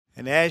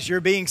And as you're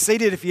being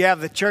seated, if you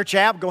have the church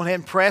app, go ahead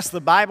and press the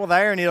Bible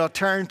there, and it'll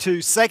turn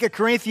to 2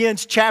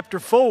 Corinthians chapter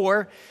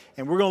 4.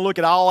 And we're going to look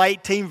at all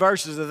 18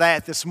 verses of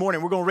that this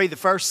morning. We're going to read the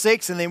first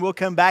 6, and then we'll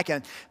come back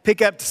and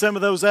pick up to some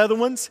of those other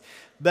ones.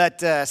 But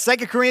 2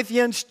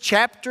 Corinthians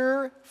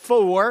chapter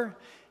 4,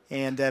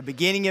 and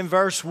beginning in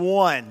verse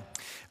 1.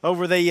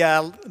 Over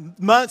the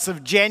months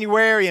of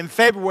January and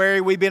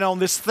February, we've been on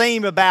this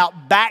theme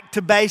about back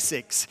to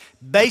basics,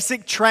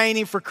 basic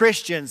training for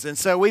Christians. And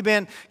so we've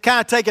been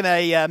kind of taking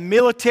a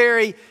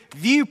military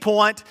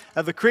viewpoint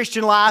of the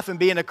Christian life and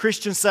being a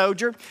Christian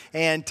soldier.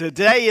 And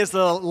today is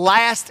the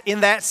last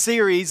in that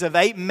series of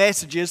 8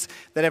 messages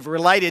that have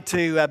related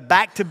to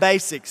back to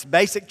basics,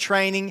 basic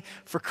training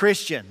for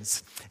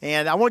Christians.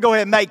 And I want to go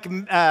ahead and make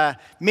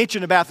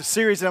mention about the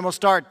series that I'm going to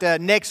start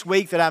next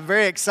week that I'm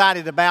very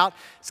excited about.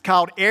 It's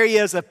called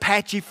Areas of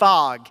Patchy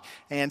Fog.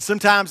 And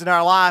sometimes in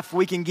our life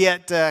we can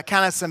get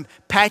kind of some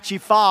patchy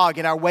fog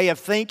in our way of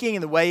thinking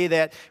and the way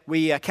that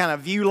we kind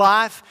of view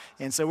life.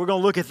 And so we're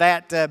going to look at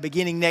that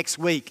beginning next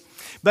week.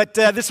 But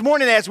this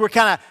morning, as we're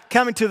kind of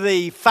coming to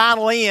the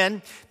final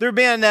end, there have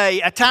been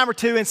a time or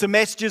two in some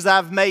messages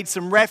I've made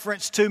some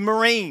reference to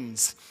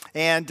Marines.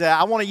 And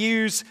I want to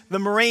use the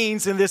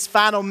Marines in this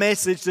final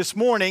message this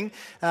morning,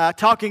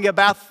 talking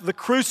about the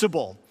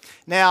crucible.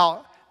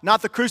 Now,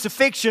 not the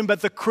crucifixion,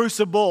 but the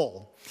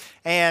crucible.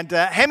 And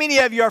how many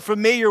of you are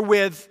familiar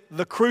with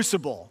the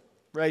crucible?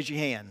 Raise your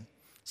hand.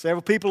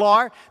 Several people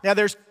are. Now,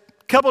 there's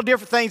a couple of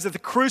different things that the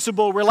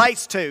crucible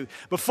relates to.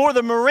 Before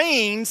the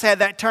Marines had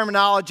that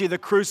terminology, the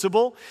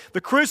crucible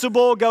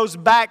goes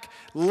back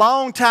a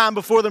long time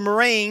before the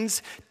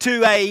Marines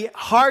to a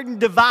hardened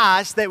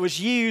device that was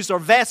used, or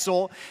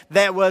vessel,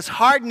 that was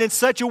hardened in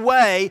such a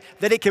way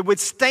that it could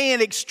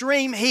withstand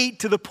extreme heat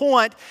to the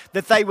point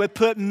that they would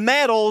put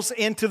metals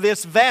into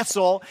this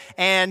vessel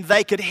and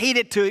they could heat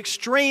it to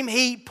extreme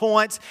heat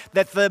points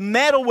that the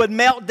metal would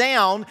melt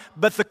down,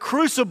 but the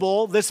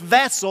crucible, this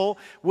vessel,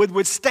 would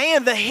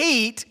withstand the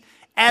heat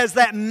as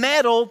that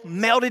metal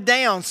melted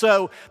down.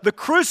 So the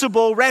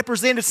crucible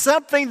represented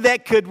something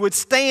that could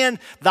withstand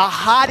the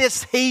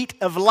hottest heat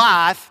of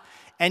life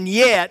and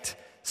yet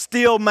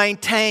still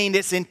maintain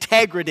its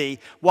integrity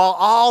while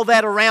all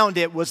that around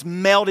it was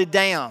melted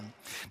down.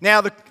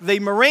 Now, the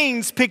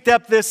Marines picked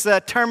up this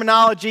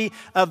terminology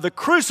of the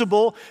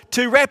crucible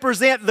to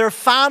represent their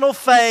final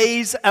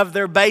phase of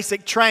their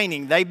basic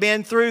training. They've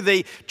been through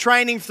the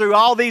training through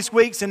all these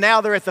weeks, and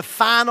now they're at the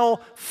final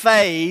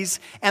phase,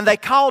 and they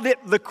called it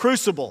the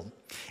crucible.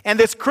 And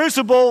this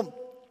crucible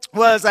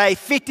was a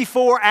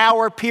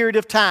 54-hour period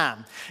of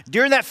time.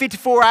 During that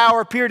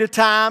 54-hour period of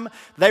time,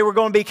 they were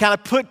going to be kind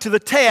of put to the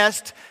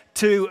test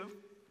to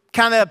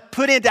kind of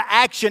put into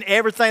action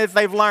everything that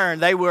they've learned.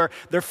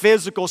 Their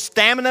physical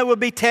stamina would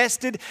be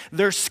tested,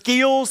 their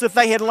skills that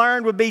they had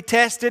learned would be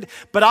tested,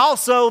 but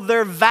also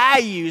their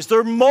values,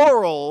 their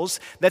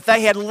morals that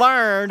they had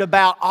learned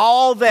about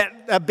all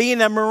that being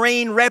a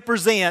Marine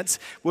represents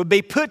would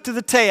be put to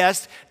the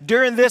test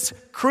during this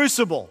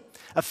crucible.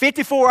 A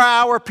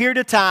 54-hour period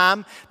of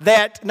time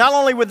that not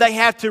only would they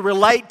have to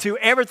relate to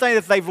everything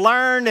that they've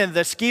learned and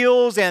the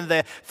skills and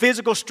the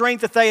physical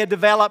strength that they had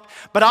developed,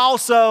 but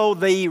also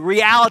the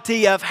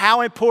reality of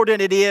how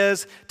important it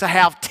is to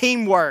have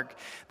teamwork.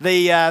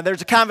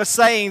 There's a kind of a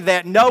saying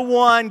that no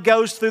one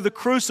goes through the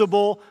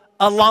crucible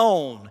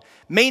alone.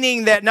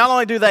 Meaning that not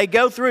only do they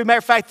go through, matter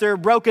of fact, they're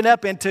broken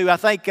up into, I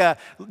think,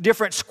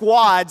 different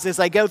squads as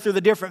they go through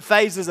the different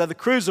phases of the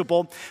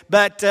crucible.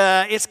 But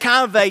it's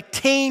kind of a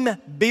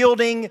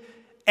team-building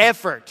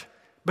effort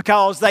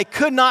because they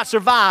could not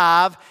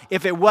survive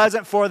if it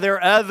wasn't for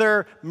their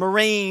other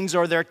Marines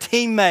or their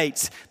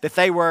teammates that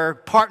they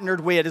were partnered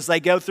with as they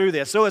go through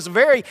this. So it's a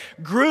very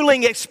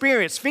grueling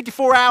experience.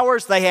 54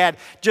 hours, they had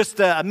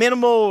just a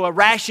minimal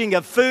rationing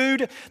of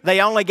food.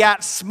 They only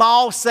got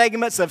small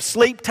segments of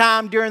sleep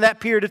time during that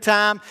period of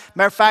time.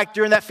 Matter of fact,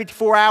 during that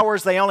 54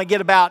 hours, they only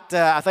get about,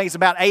 I think it's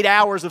about 8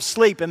 hours of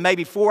sleep and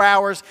maybe 4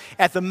 hours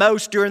at the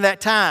most during that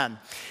time.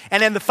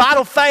 And in the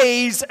final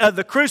phase of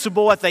the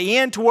crucible, at the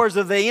end, towards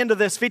the end of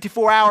this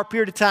 54-hour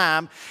period of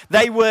time,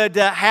 they would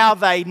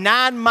have a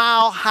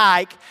 9-mile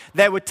hike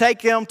that would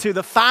take them to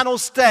the final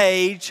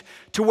stage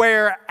to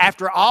where,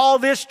 after all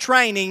this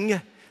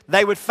training,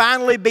 they would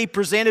finally be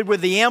presented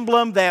with the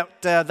emblem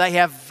that they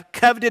have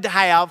coveted to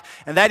have,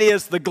 and that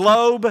is the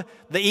globe,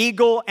 the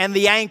eagle, and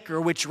the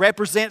anchor, which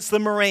represents the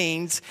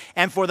Marines.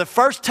 And for the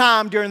first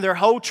time during their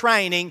whole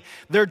training,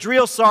 their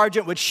drill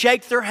sergeant would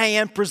shake their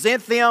hand,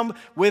 present them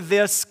with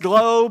this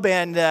globe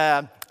and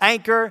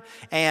anchor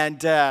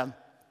and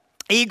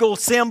eagle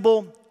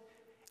symbol,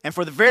 and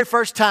for the very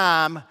first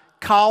time,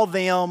 call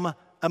them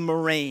a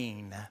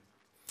Marine.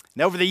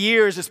 And over the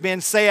years, it's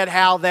been said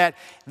how that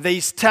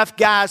these tough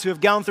guys who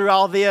have gone through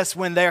all this,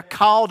 when they're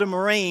called a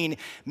Marine,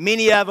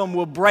 many of them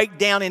will break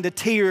down into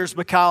tears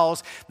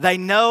because they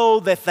know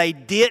that they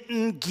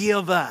didn't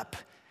give up.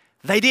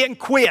 They didn't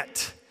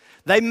quit.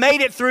 They made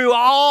it through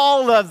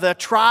all of the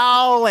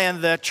trial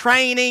and the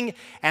training,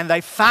 and they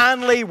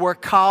finally were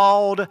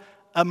called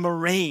a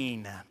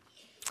Marine.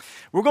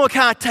 We're going to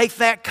kind of take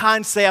that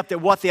concept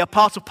of what the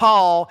Apostle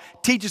Paul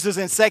teaches us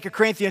in 2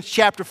 Corinthians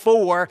chapter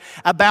 4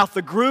 about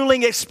the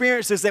grueling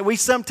experiences that we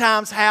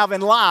sometimes have in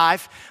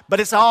life,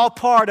 but it's all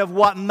part of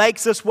what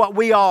makes us what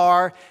we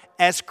are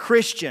as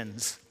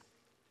Christians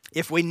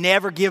if we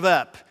never give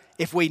up,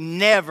 if we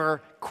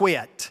never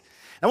quit.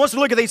 I want us to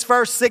look at these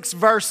first 6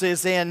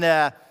 verses in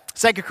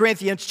 2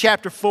 Corinthians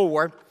chapter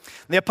 4.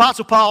 The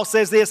Apostle Paul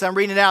says this, I'm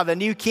reading it out of the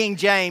New King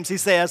James. He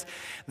says,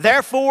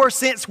 "Therefore,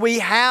 since we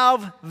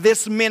have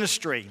this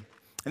ministry,"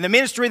 and the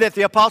ministry that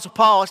the Apostle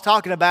Paul is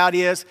talking about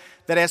is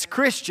that as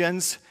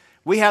Christians,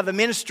 we have the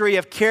ministry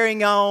of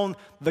carrying on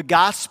the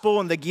gospel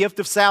and the gift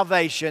of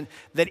salvation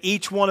that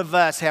each one of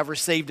us have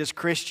received as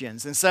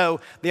Christians. And so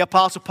the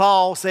Apostle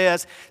Paul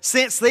says,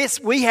 since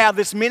we have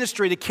this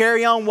ministry to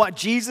carry on what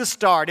Jesus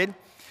started,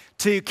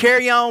 to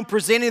carry on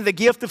presenting the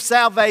gift of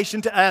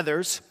salvation to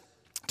others,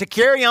 to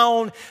carry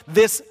on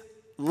this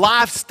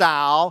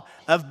lifestyle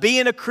of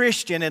being a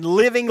Christian and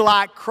living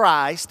like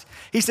Christ,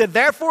 he said,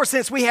 therefore,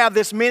 since we have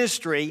this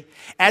ministry,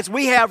 as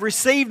we have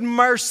received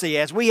mercy,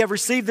 as we have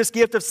received this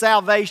gift of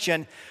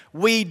salvation,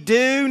 we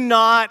do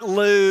not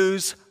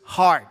lose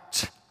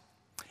heart.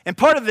 And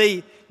part of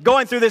the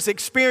going through this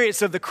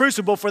experience of the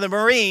crucible for the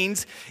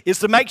Marines is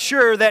to make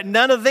sure that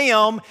none of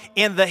them,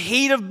 in the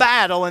heat of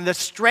battle and the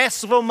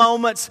stressful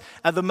moments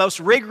of the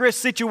most rigorous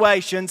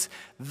situations,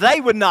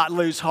 they would not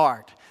lose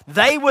heart.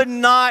 They would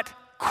not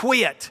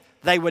quit.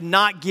 They would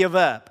not give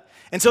up.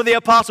 And so the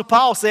Apostle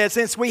Paul said,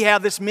 since we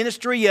have this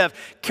ministry of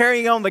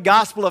carrying on the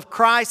gospel of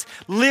Christ,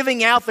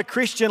 living out the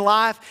Christian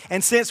life,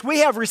 and since we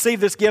have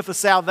received this gift of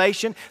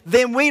salvation,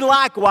 then we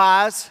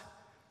likewise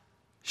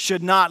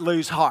should not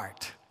lose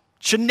heart,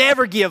 should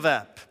never give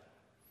up.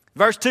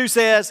 Verse 2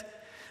 says,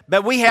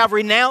 but we have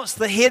renounced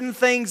the hidden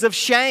things of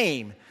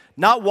shame,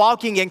 not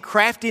walking in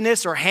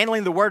craftiness or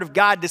handling the word of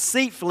God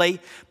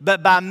deceitfully,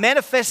 but by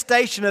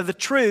manifestation of the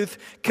truth,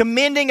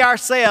 commending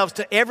ourselves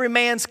to every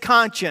man's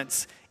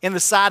conscience in the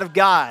sight of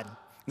God.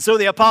 And so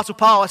the Apostle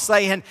Paul is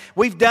saying,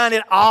 we've done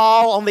it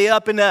all on the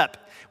up and up.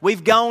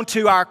 We've gone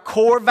to our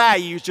core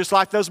values, just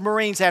like those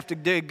Marines have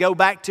to go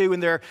back to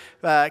in their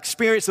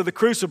experience of the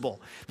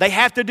crucible. They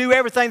have to do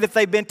everything that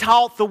they've been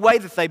taught the way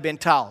that they've been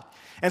taught.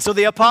 And so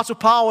the Apostle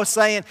Paul was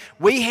saying,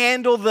 we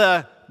handle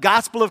the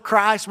gospel of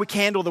Christ, we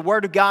handle the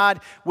word of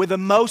God with the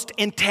most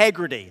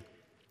integrity.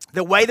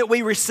 The way that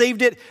we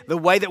received it, the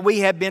way that we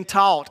have been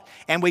taught.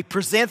 And we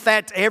present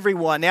that to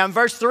everyone. Now in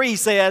verse 3 he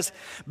says,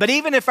 but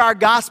even if our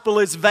gospel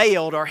is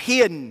veiled or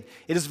hidden,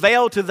 it is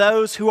veiled to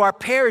those who are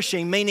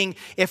perishing. Meaning,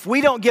 if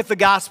we don't get the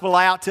gospel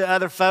out to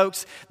other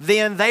folks,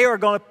 then they are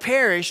going to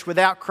perish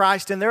without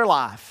Christ in their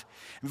life.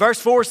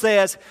 Verse 4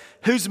 says,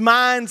 whose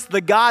minds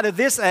the God of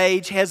this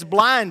age has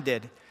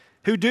blinded,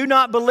 who do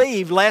not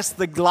believe, lest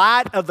the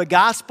light of the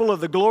gospel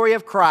of the glory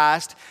of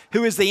Christ,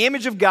 who is the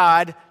image of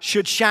God,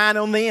 should shine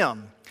on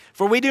them.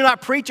 For we do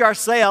not preach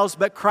ourselves,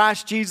 but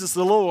Christ Jesus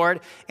the Lord,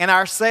 and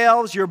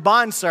ourselves your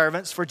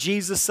bondservants for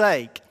Jesus'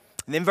 sake.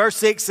 And then verse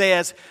 6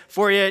 says,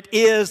 for it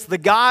is the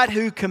God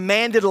who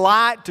commanded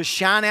light to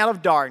shine out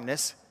of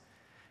darkness,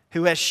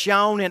 who has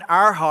shone in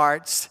our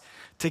hearts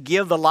to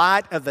give the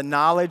light of the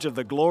knowledge of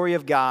the glory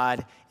of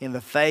God in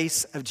the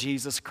face of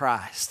Jesus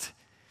Christ.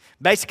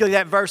 Basically,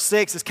 that verse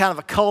 6 is kind of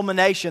a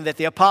culmination that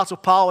the Apostle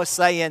Paul is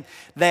saying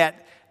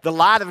that the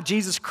light of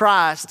Jesus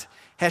Christ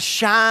has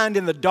shined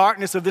in the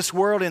darkness of this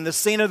world, in the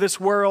sin of this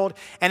world,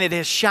 and it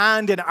has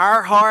shined in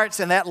our hearts,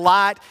 and that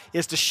light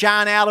is to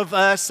shine out of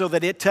us so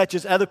that it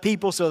touches other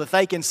people so that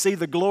they can see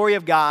the glory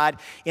of God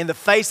in the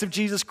face of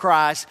Jesus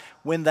Christ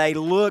when they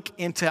look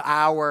into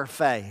our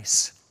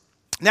face.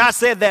 Now, I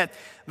said that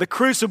the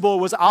crucible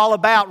was all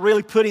about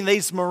really putting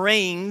these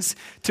Marines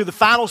to the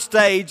final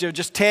stage of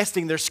just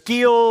testing their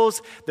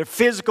skills, their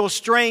physical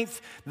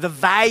strength, the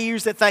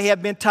values that they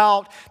have been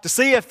taught, to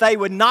see if they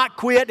would not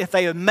quit, if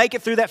they would make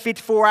it through that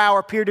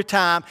 54-hour period of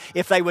time,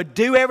 if they would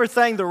do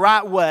everything the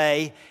right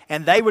way,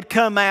 and they would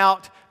come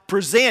out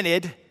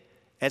presented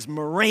as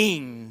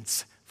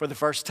Marines for the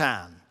first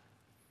time.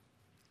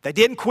 They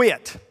didn't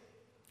quit.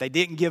 They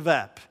didn't give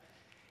up.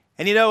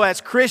 And you know,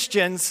 as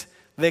Christians,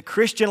 the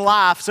Christian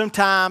life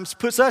sometimes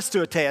puts us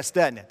to a test,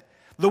 doesn't it?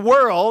 The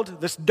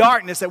world, this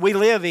darkness that we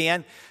live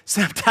in,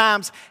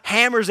 sometimes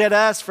hammers at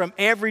us from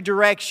every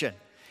direction.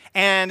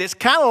 And it's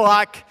kind of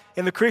like,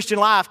 in the Christian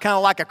life, kind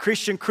of like a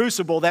Christian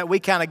crucible that we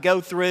kind of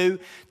go through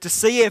to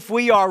see if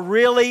we are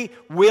really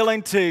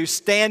willing to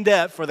stand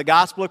up for the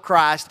gospel of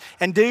Christ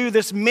and do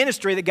this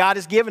ministry that God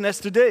has given us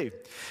to do.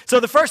 So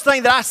the first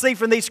thing that I see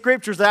from these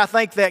scriptures that I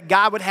think that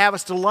God would have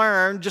us to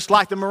learn, just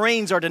like the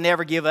Marines are to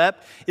never give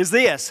up, is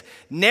this: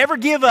 never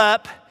give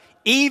up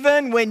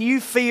even when you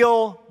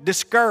feel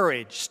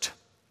discouraged.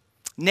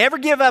 Never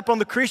give up on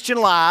the Christian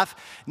life.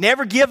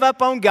 Never give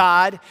up on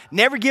God.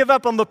 Never give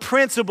up on the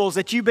principles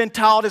that you've been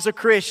taught as a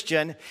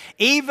Christian,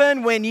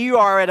 even when you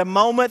are at a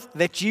moment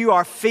that you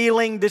are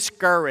feeling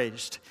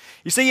discouraged.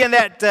 You see, in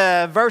that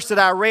verse that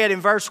I read in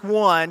verse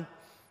 1,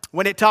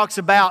 when it talks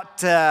about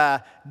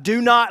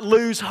do not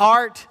lose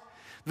heart,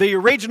 the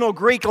original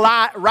Greek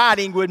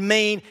writing would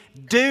mean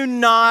do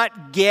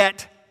not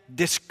get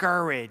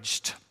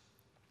discouraged.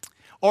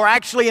 Or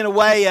actually in a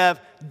way of,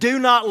 do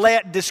not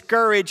let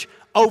discourage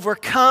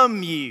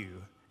overcome you.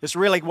 It's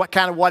really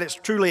what it's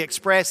truly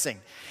expressing.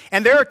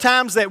 And there are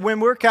times that when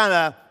we're kind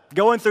of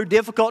going through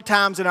difficult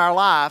times in our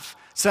life,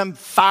 some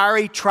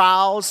fiery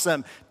trials,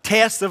 some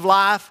tests of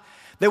life,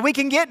 that we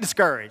can get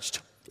discouraged.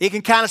 It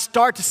can kind of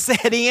start to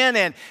set in,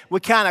 and we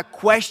kind of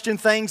question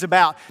things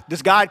about,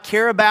 does God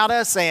care about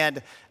us?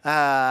 And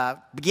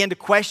begin to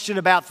question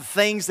about the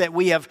things that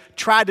we have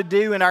tried to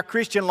do in our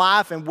Christian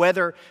life and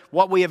whether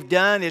what we have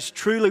done is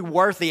truly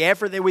worth the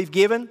effort that we've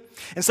given.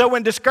 And so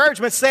when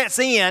discouragement sets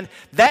in,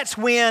 that's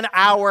when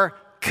our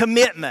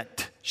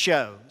commitment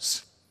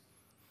shows.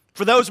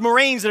 For those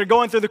Marines that are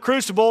going through the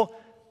crucible,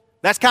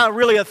 that's kind of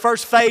really the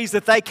first phase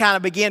that they kind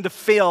of begin to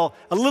feel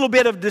a little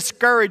bit of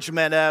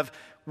discouragement of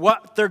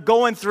what they're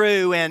going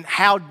through and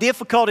how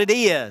difficult it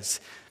is.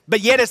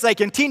 But yet as they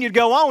continue to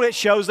go on, it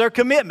shows their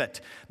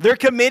commitment. They're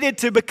committed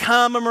to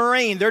become a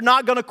Marine. They're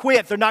not going to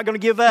quit. They're not going to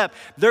give up.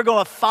 They're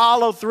going to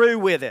follow through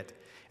with it.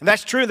 And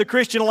that's true of the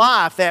Christian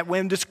life, that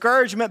when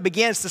discouragement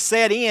begins to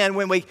set in,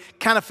 when we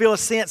kind of feel a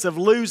sense of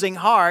losing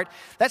heart,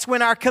 that's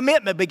when our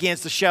commitment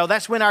begins to show.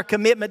 That's when our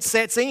commitment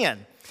sets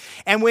in.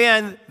 And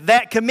when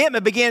that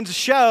commitment begins to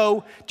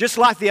show, just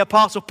like the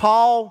Apostle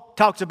Paul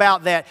talks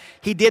about that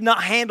he did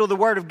not handle the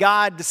Word of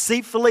God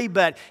deceitfully,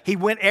 but he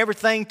went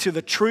everything to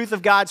the truth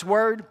of God's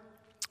Word.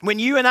 When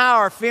you and I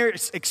are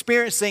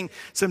experiencing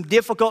some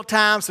difficult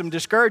times, some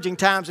discouraging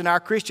times in our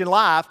Christian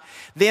life,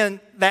 then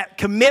that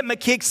commitment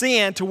kicks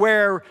in to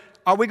where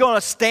are we going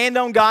to stand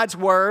on God's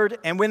Word,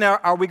 and when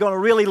are we going to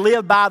really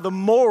live by the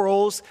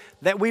morals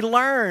that we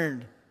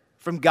learned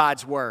from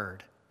God's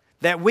Word?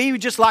 That we,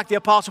 just like the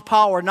Apostle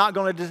Paul, are not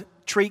going to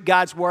treat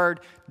God's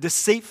Word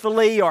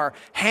deceitfully or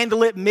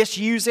handle it,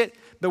 misuse it,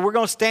 but we're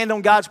going to stand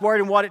on God's Word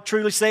and what it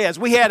truly says.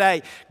 We had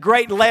a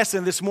great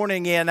lesson this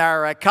morning in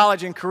our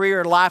college and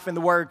career life in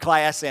the Word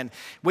class, and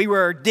we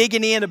were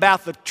digging in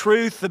about the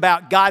truth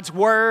about God's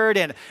Word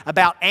and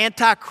about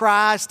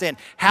Antichrist and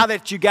how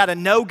that you got to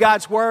know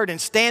God's Word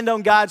and stand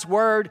on God's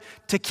Word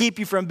to keep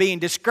you from being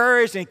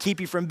discouraged and keep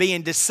you from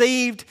being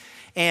deceived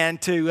and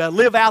to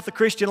live out the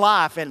Christian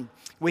life. And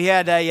we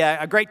had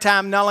a great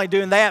time not only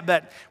doing that,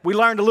 but we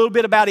learned a little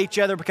bit about each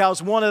other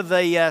because one of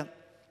the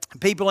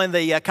people in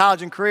the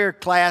college and career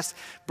class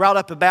brought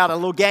up about a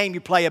little game you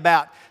play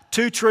about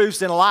two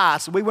truths and a lie.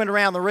 So we went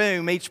around the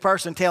room, each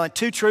person telling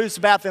two truths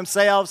about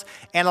themselves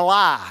and a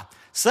lie.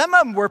 Some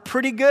of them were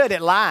pretty good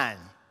at lying.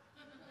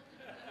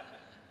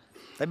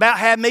 They about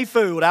had me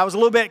fooled. I was a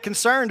little bit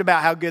concerned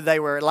about how good they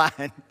were at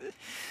lying.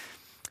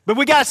 But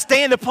we got to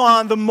stand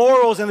upon the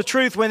morals and the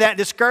truth when that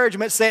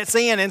discouragement sets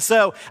in. And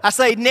so I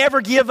say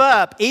never give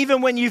up,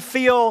 even when you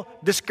feel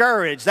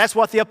discouraged. That's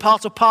what the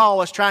Apostle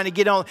Paul is trying to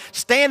get on.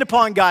 Stand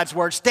upon God's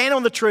Word. Stand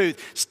on the truth.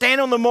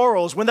 Stand on the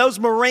morals. When those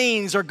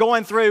Marines are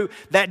going through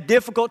that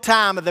difficult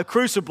time of the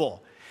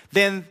crucible,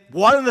 then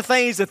one of the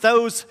things that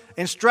those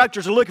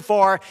instructors are looking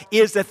for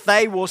is that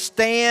they will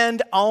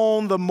stand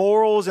on the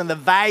morals and the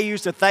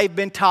values that they've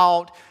been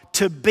taught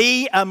to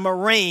be a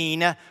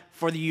Marine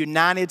for the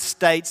United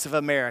States of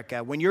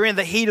America, when you're in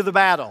the heat of the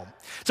battle.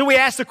 So we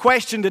asked a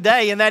question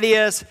today, and that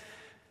is,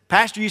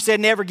 Pastor, you said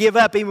never give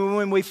up even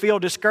when we feel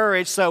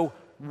discouraged, so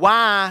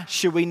why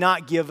should we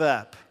not give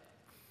up?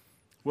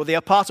 Well, the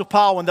Apostle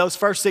Paul, in those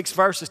first 6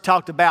 verses,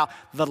 talked about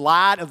the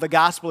light of the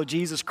gospel of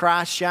Jesus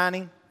Christ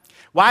shining.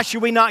 Why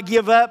should we not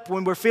give up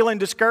when we're feeling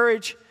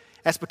discouraged?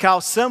 That's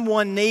because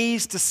someone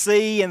needs to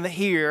see and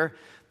hear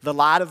the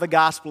light of the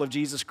gospel of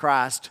Jesus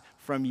Christ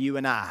from you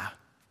and I.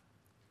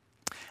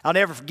 I'll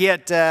never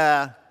forget,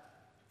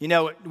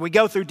 we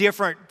go through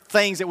different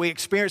things that we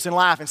experience in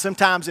life, and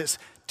sometimes it's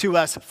to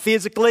us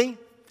physically,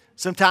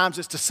 sometimes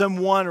it's to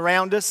someone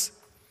around us.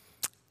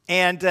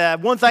 And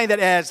one thing that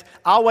has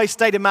always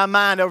stayed in my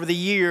mind over the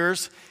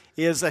years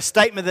is a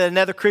statement that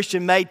another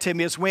Christian made to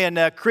me. Is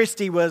when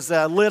Christy was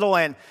little,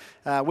 and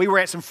we were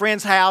at some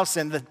friend's house,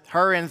 and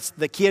her and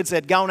the kids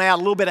had gone out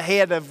a little bit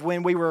ahead of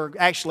when we were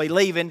actually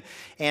leaving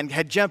and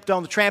had jumped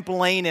on the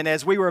trampoline. And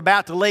as we were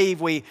about to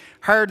leave, we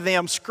heard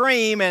them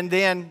scream. And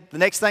then the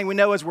next thing we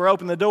know is we're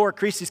opening the door.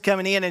 Christy's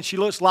coming in, and she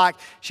looks like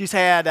she's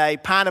had a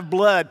pint of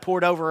blood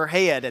poured over her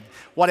head. And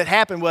what had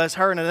happened was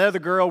her and another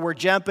girl were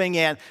jumping,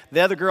 and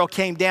the other girl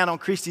came down on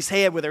Christy's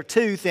head with her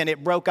tooth, and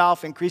it broke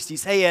off in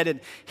Christy's head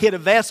and hit a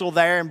vessel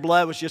there, and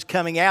blood was just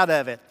coming out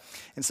of it.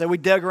 And so we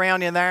dug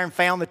around in there and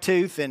found the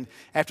tooth. And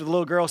after the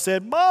little girl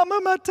said, "Mama,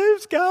 my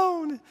tooth's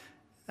gone,"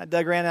 I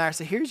dug around in there and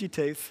said, "Here's your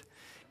tooth."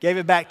 Gave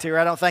it back to her.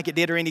 I don't think it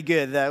did her any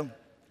good, though.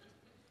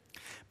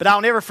 But I'll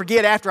never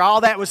forget, after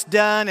all that was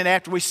done and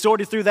after we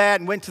sorted through that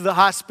and went to the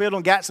hospital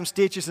and got some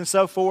stitches and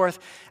so forth,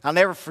 I'll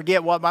never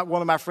forget what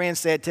one of my friends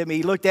said to me.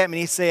 He looked at me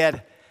and he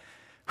said,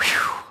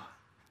 "Whew,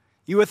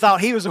 you would have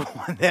thought he was the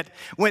one that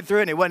went through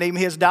it, and it wasn't even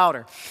his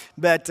daughter."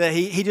 But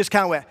he just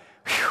kind of went,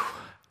 "Whew.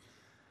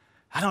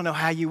 I don't know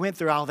how you went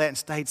through all that and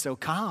stayed so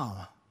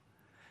calm."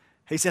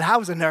 He said, "I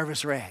was a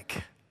nervous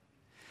wreck."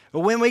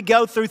 But when we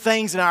go through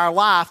things in our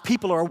life,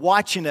 people are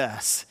watching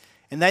us,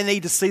 And they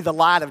need to see the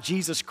light of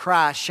Jesus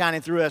Christ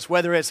shining through us,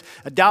 whether it's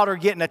a daughter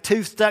getting a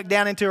tooth stuck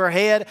down into her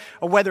head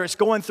or whether it's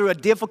going through a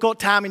difficult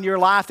time in your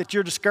life that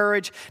you're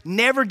discouraged.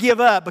 Never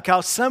give up,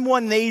 because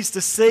someone needs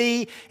to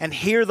see and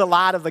hear the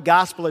light of the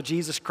gospel of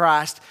Jesus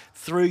Christ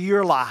through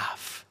your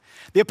life.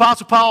 The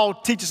Apostle Paul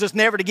teaches us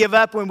never to give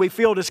up when we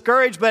feel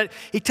discouraged, but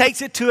he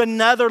takes it to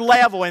another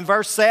level in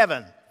verse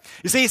 7.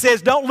 You see, he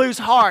says, don't lose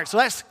heart. So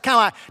that's kind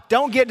of like,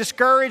 don't get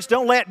discouraged.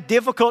 Don't let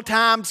difficult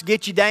times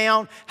get you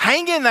down.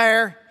 Hang in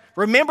there.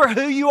 Remember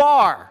who you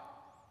are.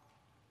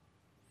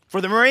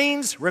 For the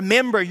Marines,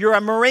 remember you're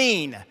a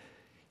Marine.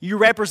 You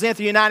represent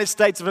the United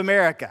States of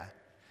America.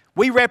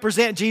 We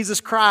represent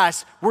Jesus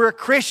Christ. We're a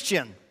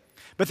Christian.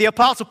 But the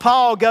Apostle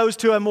Paul goes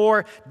to a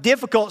more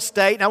difficult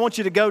state, and I want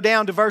you to go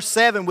down to verse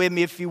 7 with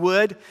me if you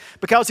would,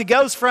 because he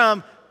goes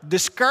from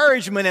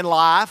discouragement in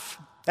life,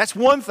 that's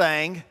one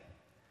thing,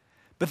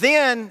 but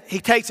then he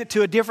takes it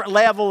to a different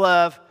level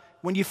of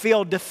when you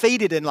feel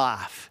defeated in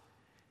life.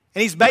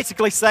 And he's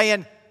basically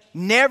saying,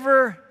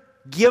 never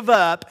give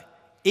up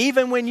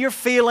even when you're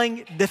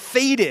feeling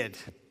defeated.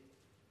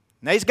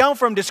 Now he's gone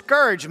from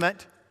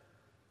discouragement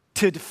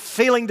to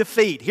feeling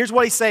defeat. Here's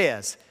what he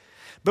says.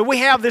 But we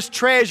have this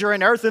treasure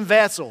in earthen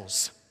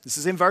vessels. This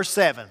is in verse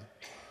 7.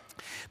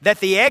 That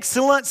the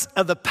excellence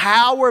of the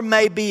power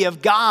may be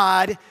of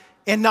God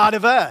and not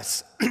of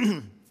us.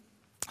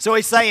 So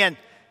he's saying,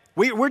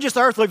 we're just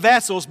earthly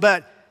vessels,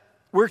 but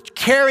we're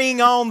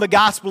carrying on the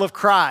gospel of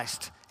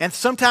Christ. And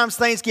sometimes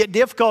things get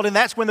difficult, and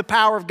that's when the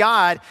power of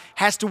God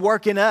has to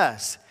work in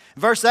us.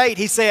 Verse 8,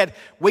 he said,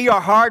 we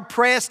are hard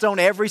pressed on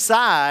every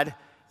side,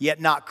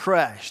 yet not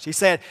crushed. He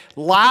said,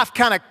 life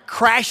kind of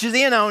crashes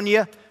in on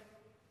you,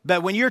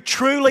 but when you're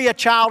truly a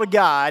child of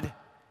God,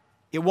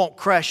 it won't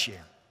crush you.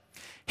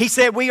 He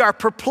said, we are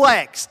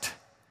perplexed,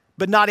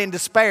 but not in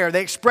despair. The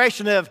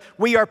expression of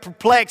we are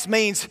perplexed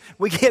means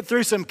we get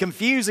through some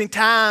confusing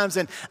times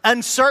and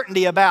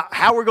uncertainty about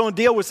how we're going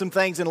to deal with some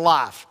things in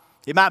life.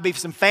 It might be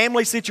some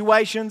family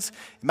situations,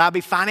 it might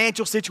be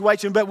financial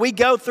situations, but we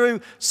go through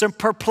some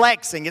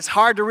perplexing. It's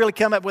hard to really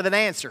come up with an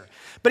answer.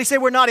 But he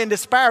said we're not in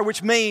despair,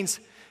 which means,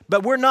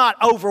 but we're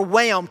not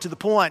overwhelmed to the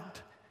point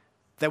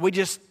that we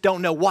just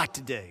don't know what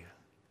to do.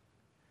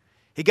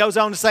 He goes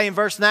on to say in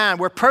verse 9,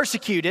 we're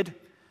persecuted,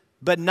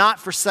 but not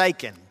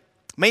forsaken.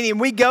 Meaning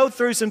we go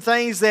through some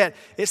things that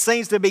it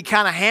seems to be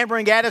kind of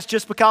hammering at us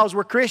just because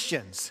we're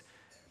Christians.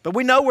 But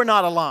we know we're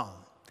not alone.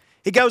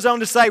 He goes on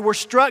to say, we're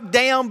struck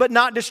down but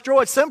not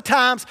destroyed.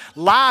 Sometimes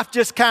life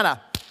just kind of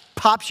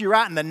pops you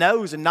right in the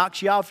nose and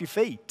knocks you off your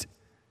feet.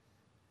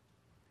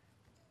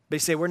 But he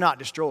said, we're not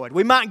destroyed.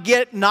 We might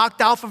get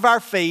knocked off of our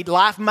feet.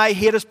 Life may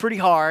hit us pretty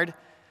hard,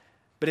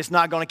 but it's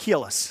not going to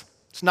kill us.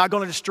 It's not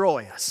going to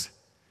destroy us.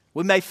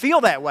 We may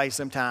feel that way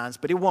sometimes,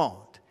 but it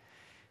won't.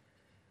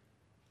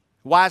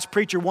 A wise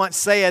preacher once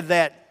said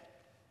that,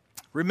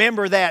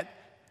 remember that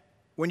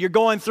when you're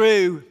going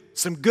through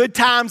some good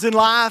times in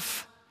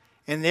life,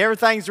 and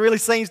everything really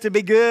seems to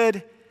be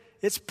good,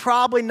 it's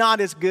probably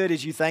not as good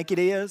as you think it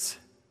is.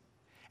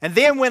 And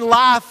then when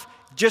life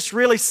just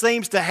really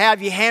seems to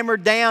have you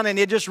hammered down and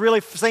it just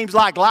really seems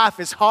like life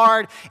is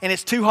hard and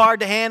it's too hard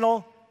to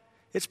handle,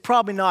 it's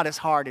probably not as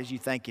hard as you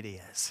think it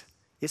is.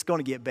 It's going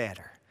to get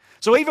better.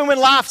 So even when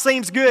life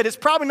seems good, it's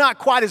probably not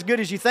quite as good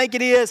as you think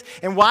it is.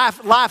 And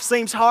life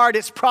seems hard,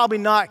 it's probably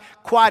not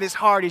quite as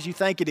hard as you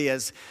think it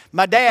is.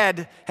 My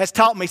dad has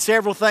taught me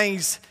several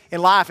things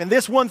in life. And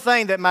this one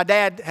thing that my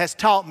dad has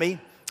taught me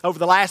over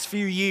the last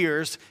few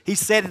years, he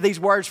said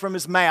these words from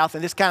his mouth,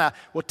 and this kind of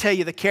will tell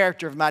you the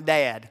character of my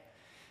dad.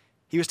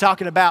 He was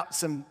talking about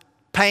some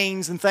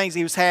pains and things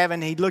he was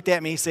having. He looked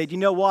at me and he said, you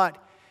know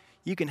what?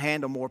 You can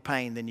handle more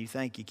pain than you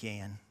think you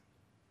can.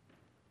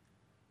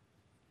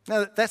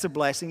 Now, that's a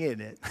blessing,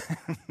 isn't it?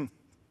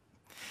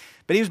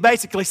 But he was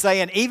basically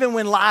saying, even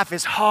when life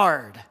is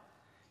hard,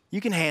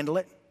 you can handle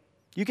it.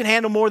 You can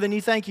handle more than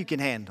you think you can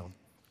handle.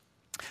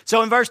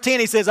 So in verse 10,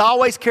 he says,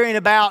 always carrying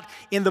about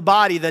in the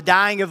body the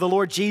dying of the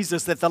Lord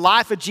Jesus, that the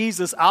life of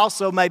Jesus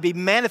also may be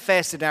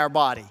manifested in our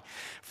body.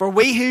 For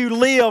we who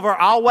live are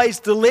always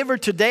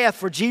delivered to death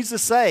for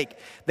Jesus' sake,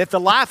 that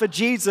the life of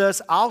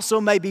Jesus also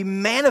may be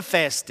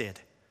manifested,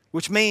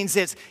 which means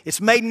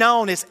it's made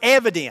known, it's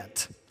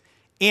evident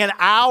in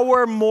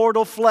our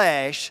mortal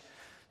flesh.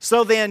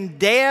 So then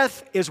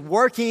death is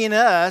working in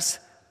us,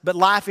 but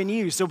life in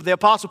you. So the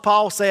Apostle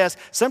Paul says,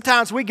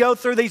 sometimes we go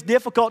through these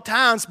difficult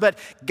times, but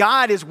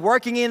God is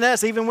working in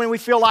us even when we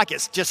feel like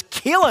it's just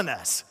killing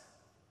us.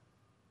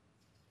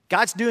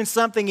 God's doing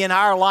something in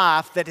our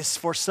life that is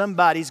for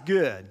somebody's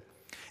good.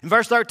 In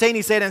verse 13,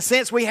 he said, and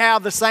since we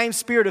have the same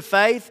spirit of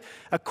faith,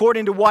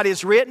 according to what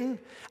is written,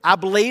 I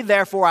believe,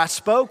 therefore I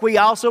spoke. We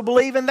also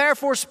believe and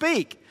therefore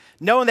speak,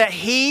 knowing that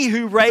he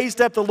who raised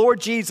up the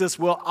Lord Jesus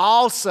will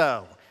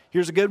also,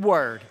 here's a good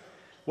word,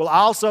 will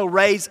also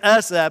raise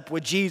us up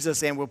with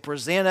Jesus and will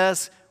present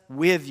us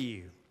with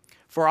you.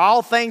 For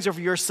all things are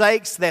for your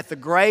sakes, that the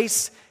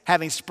grace,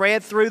 having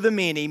spread through the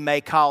many,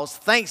 may cause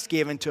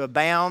thanksgiving to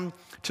abound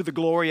to the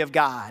glory of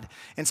God.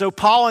 And so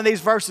Paul in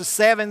these verses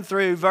 7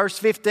 through verse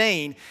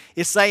 15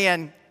 is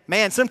saying,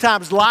 Man,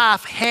 sometimes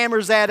life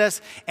hammers at us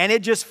and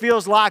it just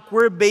feels like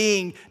we're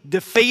being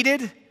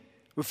defeated.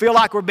 We feel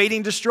like we're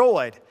being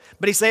destroyed.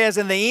 But he says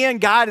in the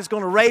end, God is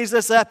going to raise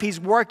us up. He's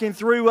working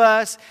through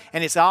us,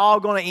 and it's all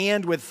going to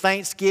end with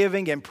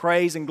thanksgiving and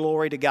praise and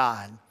glory to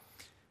God.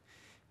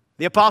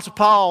 The Apostle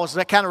Paul is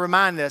that kind of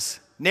remind us,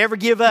 never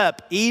give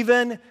up,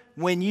 even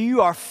when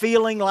you are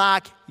feeling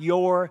like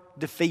you're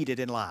defeated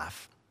in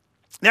life.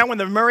 Now, when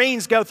the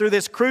Marines go through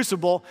this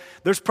crucible,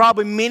 there's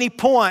probably many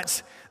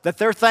points that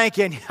they're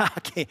thinking,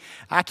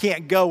 I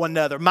can't go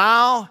another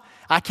mile.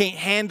 I can't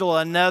handle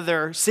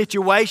another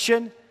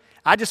situation.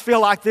 I just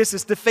feel like this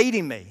is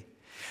defeating me.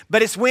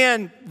 But it's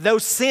when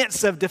those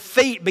sense of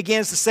defeat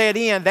begins to set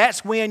in,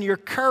 that's when your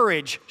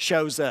courage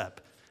shows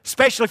up,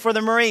 especially for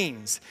the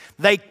Marines.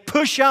 They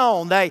push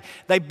on. They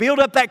build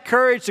up that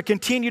courage to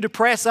continue to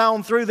press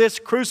on through this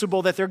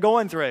crucible that they're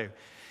going through.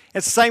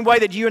 It's the same way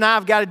that you and I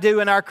have got to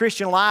do in our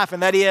Christian life,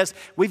 and that is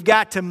we've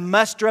got to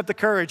muster up the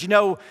courage. You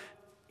know,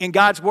 in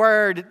God's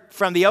Word,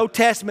 from the Old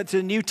Testament to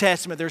the New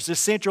Testament, there's this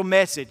central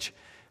message.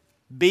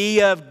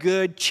 Be of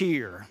good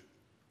cheer.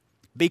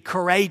 Be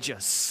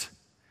courageous.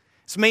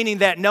 It's meaning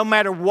that no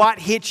matter what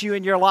hits you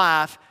in your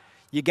life,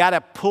 you got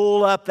to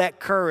pull up that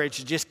courage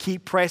to just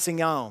keep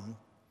pressing on.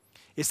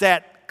 It's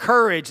that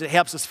courage that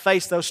helps us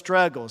face those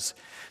struggles.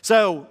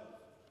 So,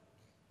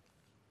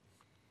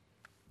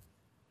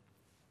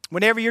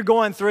 whenever you're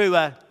going through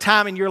a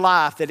time in your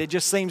life that it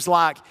just seems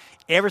like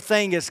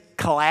everything is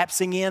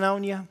collapsing in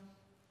on you,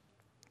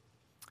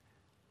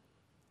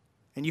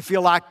 and you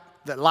feel like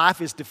that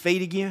life is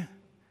defeating you,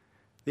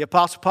 the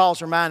Apostle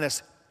Paul's reminding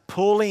us,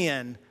 pull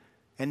in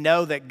and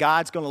know that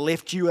God's going to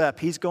lift you up.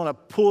 He's going to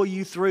pull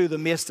you through the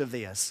midst of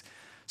this.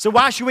 So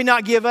why should we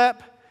not give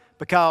up?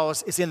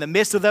 Because it's in the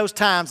midst of those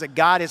times that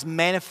God is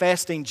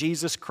manifesting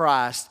Jesus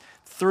Christ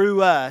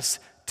through us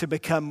to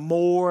become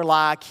more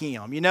like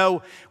Him. You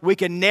know, we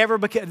can never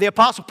become... The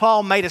Apostle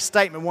Paul made a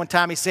statement one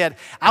time. He said,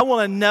 I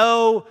want to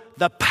know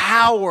the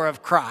power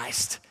of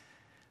Christ.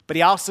 But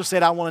he also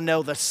said, I want to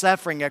know the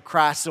suffering of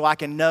Christ so I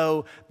can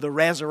know the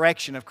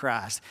resurrection of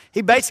Christ.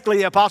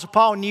 The Apostle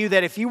Paul knew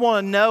that if you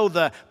want to know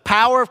the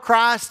power of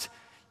Christ,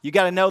 you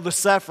got to know the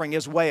suffering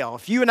as well.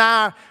 If you and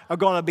I are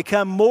going to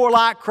become more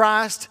like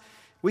Christ,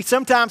 we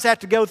sometimes have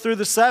to go through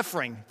the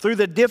suffering, through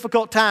the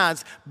difficult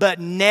times, but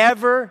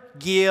never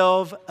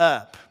give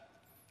up.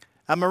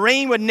 A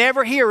Marine would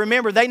never hear,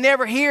 remember, they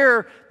never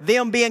hear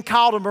them being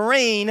called a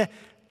Marine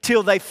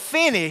till they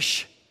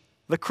finish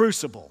the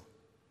crucible.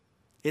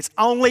 It's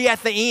only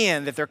at the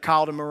end that they're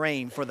called a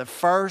Marine for the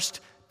first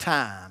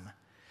time.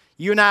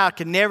 You and I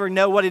can never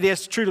know what it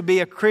is true to be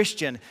a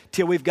Christian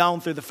till we've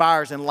gone through the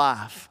fires in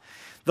life.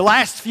 The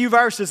last few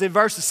verses, in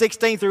verses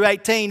 16 through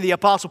 18, the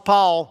Apostle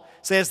Paul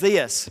says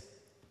this,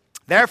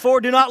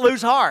 therefore do not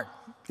lose heart.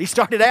 He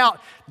started out,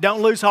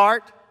 don't lose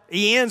heart.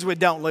 He ends with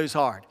don't lose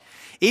heart.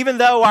 Even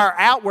though our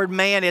outward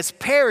man is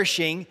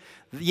perishing,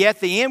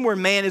 yet the inward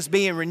man is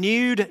being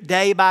renewed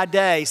day by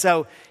day.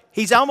 So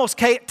he's almost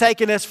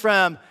taken us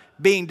from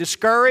being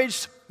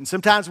discouraged, and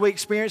sometimes we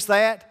experience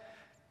that,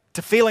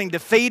 to feeling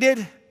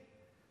defeated,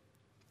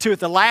 to at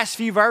the last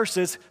few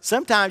verses,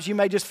 sometimes you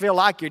may just feel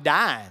like you're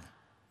dying.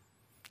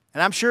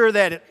 And I'm sure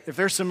that if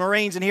there's some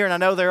Marines in here, and I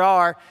know there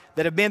are,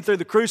 that have been through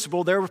the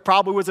crucible, there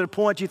probably was at a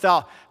point you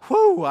thought,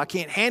 whew, I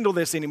can't handle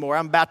this anymore,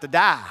 I'm about to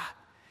die.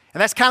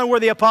 And that's kind of where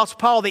the Apostle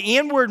Paul, the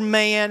inward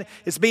man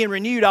is being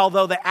renewed,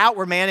 although the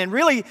outward man, and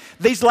really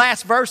these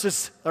last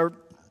verses are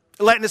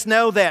letting us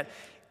know that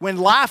when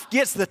life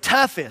gets the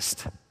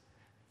toughest,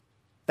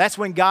 that's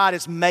when God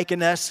is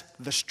making us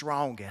the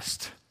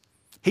strongest.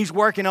 He's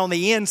working on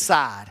the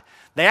inside.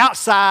 The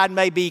outside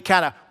may be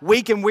kind of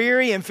weak and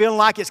weary and feeling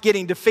like it's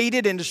getting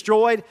defeated and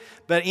destroyed,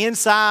 but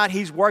inside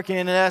He's working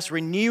in us,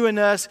 renewing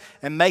us,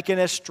 and making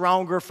us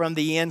stronger from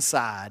the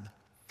inside.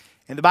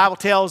 And the Bible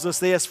tells us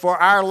this, for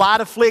our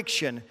light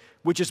affliction,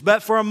 which is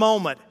but for a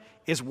moment,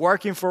 is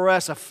working for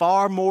us a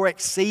far more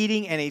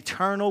exceeding and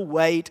eternal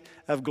weight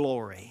of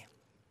glory.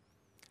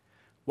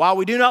 While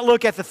we do not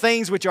look at the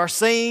things which are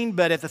seen,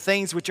 but at the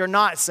things which are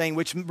not seen,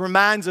 which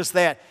reminds us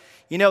that,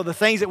 you know, the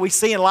things that we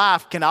see in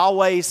life can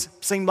always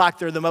seem like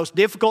they're the most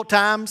difficult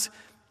times,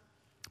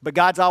 but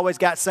God's always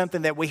got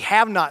something that we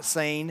have not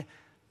seen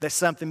that's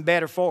something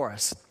better for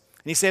us.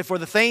 And He said, for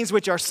the things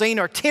which are seen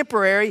are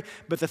temporary,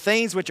 but the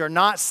things which are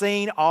not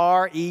seen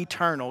are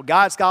eternal.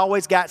 God's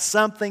always got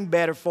something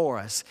better for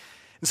us.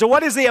 And so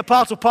what is the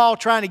Apostle Paul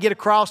trying to get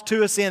across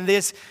to us in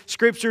this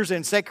scriptures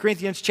in 2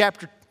 Corinthians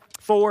chapter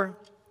 4?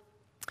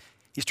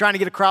 He's trying to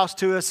get across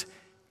to us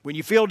when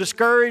you feel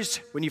discouraged,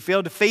 when you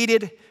feel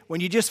defeated,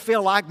 when you just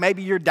feel like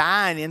maybe you're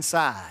dying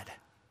inside.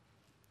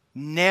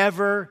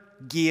 Never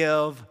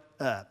give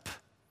up.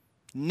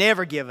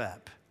 Never give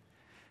up.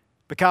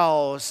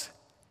 Because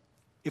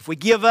if we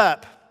give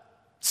up,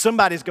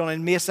 somebody's going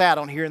to miss out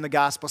on hearing the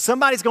gospel.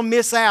 Somebody's going to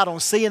miss out on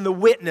seeing the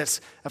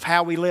witness of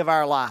how we live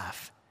our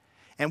life.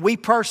 And we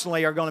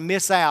personally are going to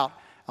miss out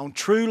on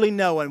truly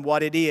knowing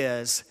what it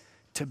is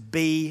to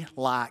be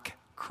like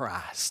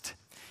Christ.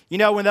 You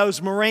know, when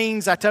those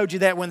Marines, I told you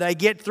that when they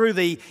get through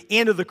the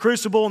end of the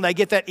crucible and they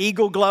get that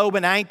eagle, globe,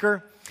 and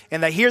anchor,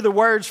 and they hear the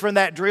words from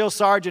that drill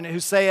sergeant who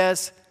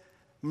says,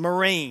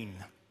 Marine.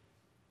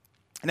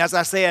 And as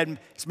I said,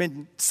 it's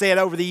been said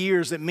over the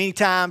years that many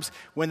times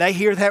when they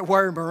hear that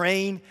word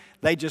Marine,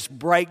 they just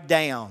break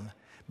down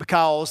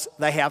because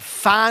they have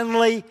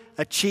finally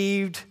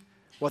achieved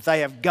what they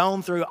have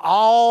gone through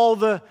all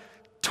the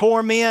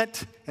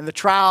torment and the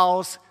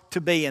trials to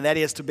be, and that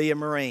is to be a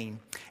Marine.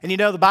 And you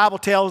know, the Bible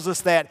tells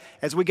us that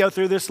as we go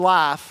through this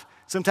life,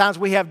 sometimes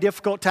we have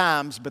difficult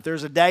times, but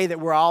there's a day that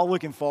we're all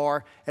looking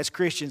for as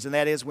Christians, and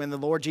that is when the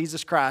Lord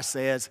Jesus Christ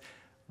says,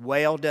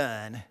 well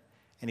done,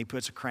 and He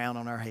puts a crown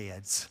on our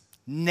heads.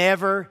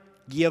 Never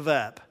give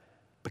up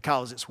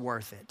because it's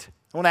worth it.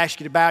 I want to ask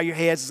you to bow your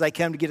heads as they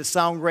come to get a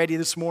song ready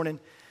this morning.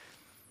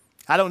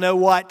 I don't know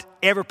what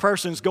every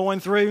person's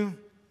going through,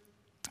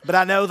 but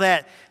I know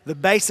that the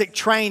basic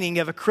training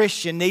of a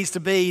Christian needs to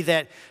be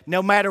that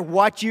no matter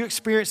what you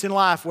experience in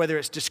life, whether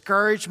it's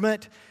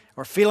discouragement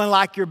or feeling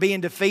like you're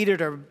being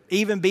defeated or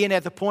even being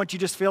at the point you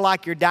just feel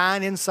like you're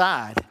dying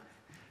inside,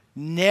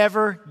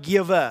 never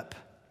give up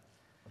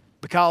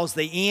because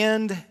the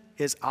end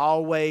is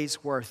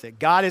always worth it.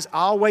 God is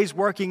always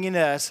working in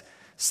us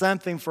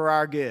something for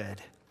our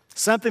good,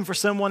 something for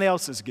someone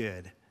else's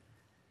good.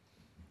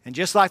 And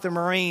just like the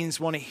Marines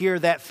want to hear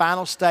that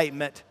final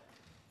statement,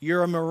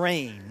 you're a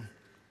Marine,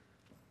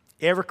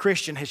 every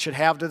Christian should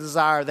have the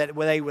desire that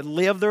they would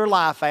live their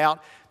life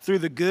out through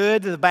the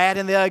good, the bad,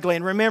 and the ugly.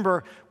 And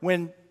remember,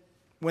 when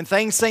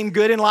things seem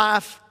good in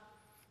life,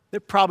 they're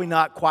probably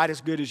not quite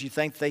as good as you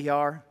think they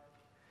are.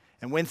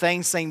 And when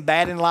things seem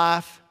bad in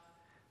life,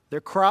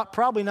 they're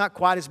probably not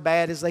quite as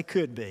bad as they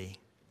could be.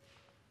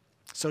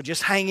 So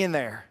just hang in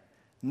there.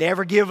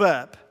 Never give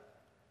up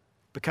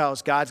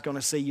because God's going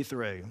to see you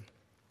through.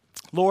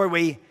 Lord,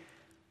 we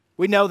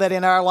know that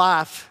in our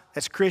life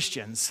as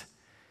Christians,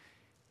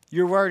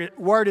 your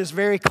word is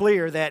very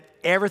clear that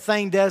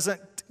everything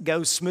doesn't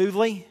go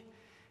smoothly,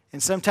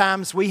 and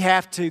sometimes we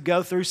have to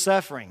go through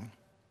suffering.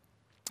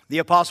 The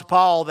Apostle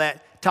Paul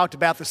that talked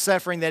about the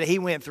suffering that he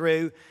went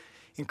through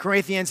in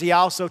Corinthians, he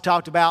also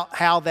talked about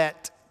how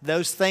that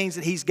those things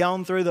that he's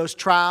gone through, those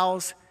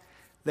trials,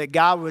 that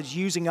God was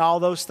using all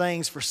those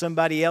things for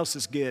somebody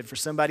else's good, for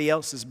somebody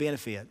else's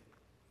benefit.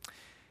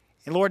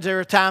 And Lord, there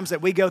are times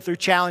that we go through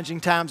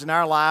challenging times in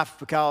our life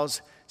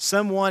because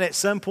someone at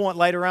some point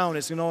later on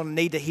is going to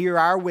need to hear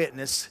our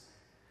witness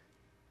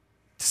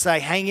to say,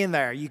 hang in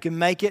there, you can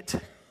make it.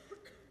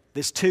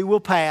 This too will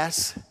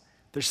pass.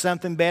 There's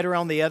something better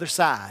on the other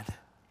side.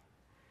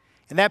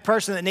 And that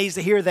person that needs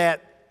to hear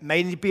that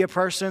may be a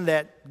person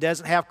that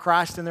doesn't have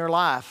Christ in their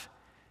life.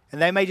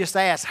 And they may just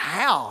ask,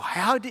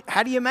 how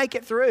do you make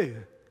it through?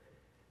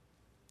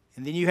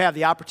 And then you have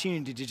the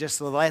opportunity to just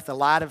let the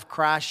light of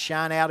Christ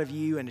shine out of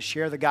you and to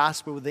share the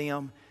gospel with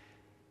them.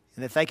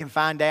 And that they can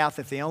find out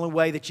that the only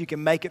way that you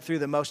can make it through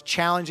the most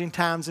challenging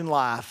times in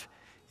life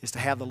is to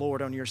have the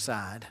Lord on your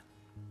side.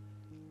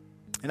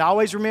 And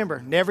always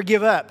remember, never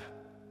give up.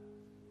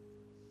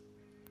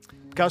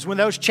 Because when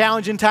those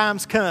challenging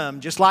times come,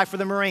 just like for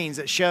the Marines,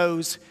 it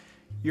shows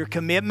your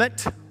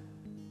commitment,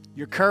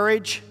 your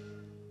courage,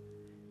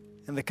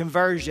 and the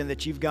conversion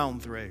that you've gone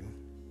through.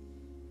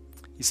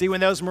 You see,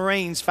 when those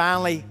Marines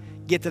finally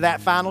get to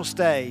that final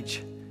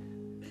stage,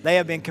 they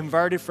have been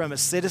converted from a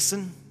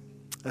citizen,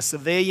 a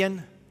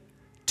civilian,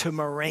 to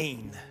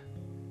Marine.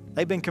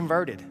 They've been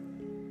converted.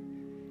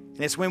 And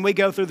it's when we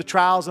go through the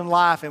trials in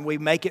life and we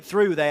make it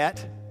through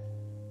that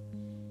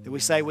we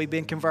say we've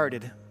been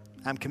converted.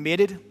 I'm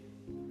committed,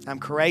 I'm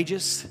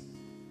courageous,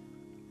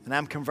 and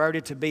I'm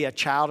converted to be a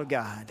child of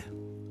God.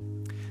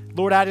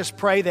 Lord, I just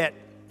pray that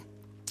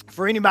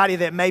for anybody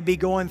that may be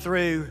going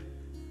through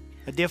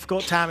a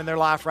difficult time in their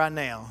life right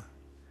now,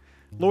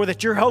 Lord,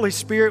 that your Holy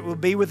Spirit will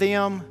be with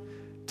them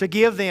to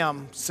give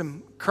them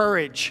some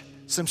courage,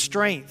 some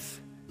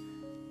strength,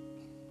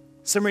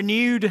 some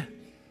renewed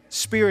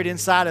spirit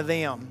inside of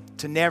them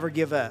to never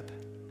give up.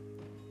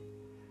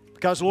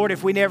 Because, Lord,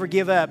 if we never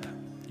give up,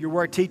 your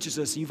word teaches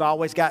us you've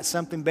always got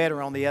something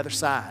better on the other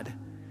side.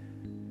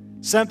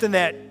 Something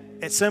that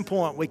at some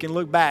point we can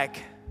look back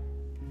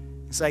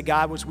and say,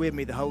 God was with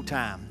me the whole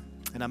time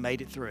and I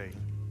made it through.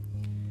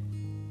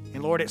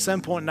 And Lord, at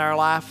some point in our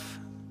life,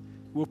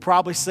 we'll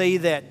probably see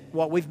that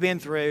what we've been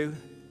through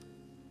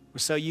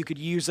was so you could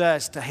use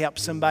us to help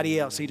somebody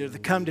else, either to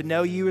come to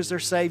know you as their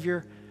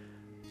Savior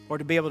or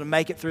to be able to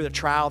make it through the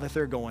trial that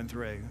they're going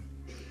through.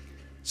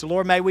 So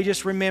Lord, may we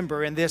just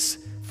remember in this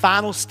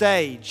final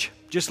stage,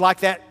 just like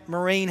that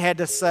Marine had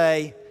to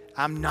say,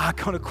 I'm not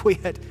going to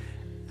quit.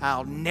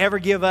 I'll never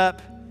give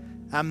up.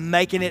 I'm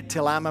making it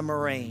till I'm a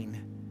Marine.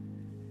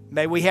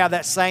 May we have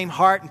that same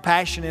heart and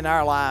passion in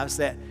our lives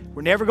that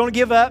we're never going to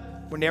give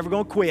up. We're never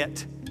going to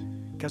quit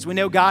because we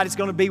know God is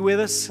going to be with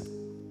us.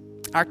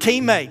 Our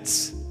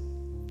teammates,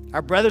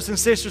 our brothers and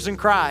sisters in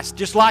Christ,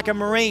 just like a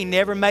Marine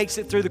never makes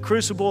it through the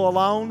crucible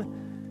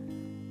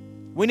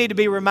alone, we need to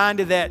be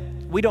reminded that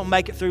we don't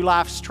make it through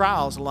life's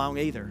trials alone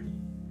either.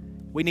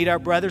 We need our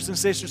brothers and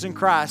sisters in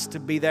Christ to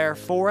be there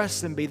for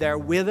us and be there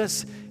with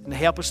us and to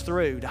help us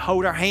through, to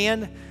hold our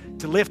hand,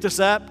 to lift us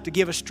up, to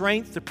give us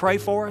strength, to pray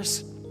for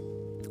us.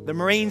 The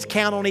Marines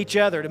count on each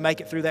other to make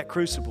it through that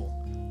crucible.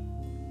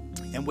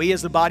 And we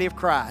as the body of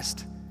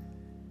Christ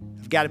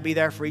have got to be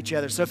there for each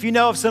other. So if you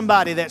know of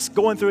somebody that's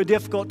going through a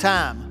difficult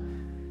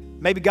time,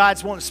 maybe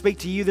God's wanting to speak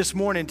to you this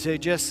morning to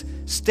just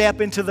step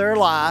into their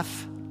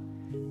life,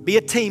 be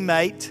a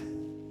teammate,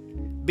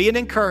 be an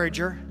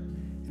encourager,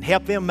 and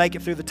help them make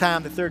it through the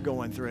time that they're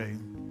going through.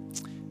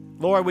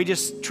 Lord, we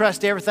just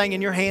trust everything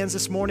in your hands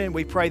this morning.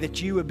 We pray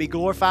that you would be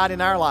glorified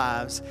in our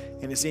lives.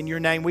 And it's in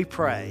your name we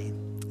pray.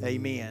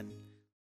 Amen.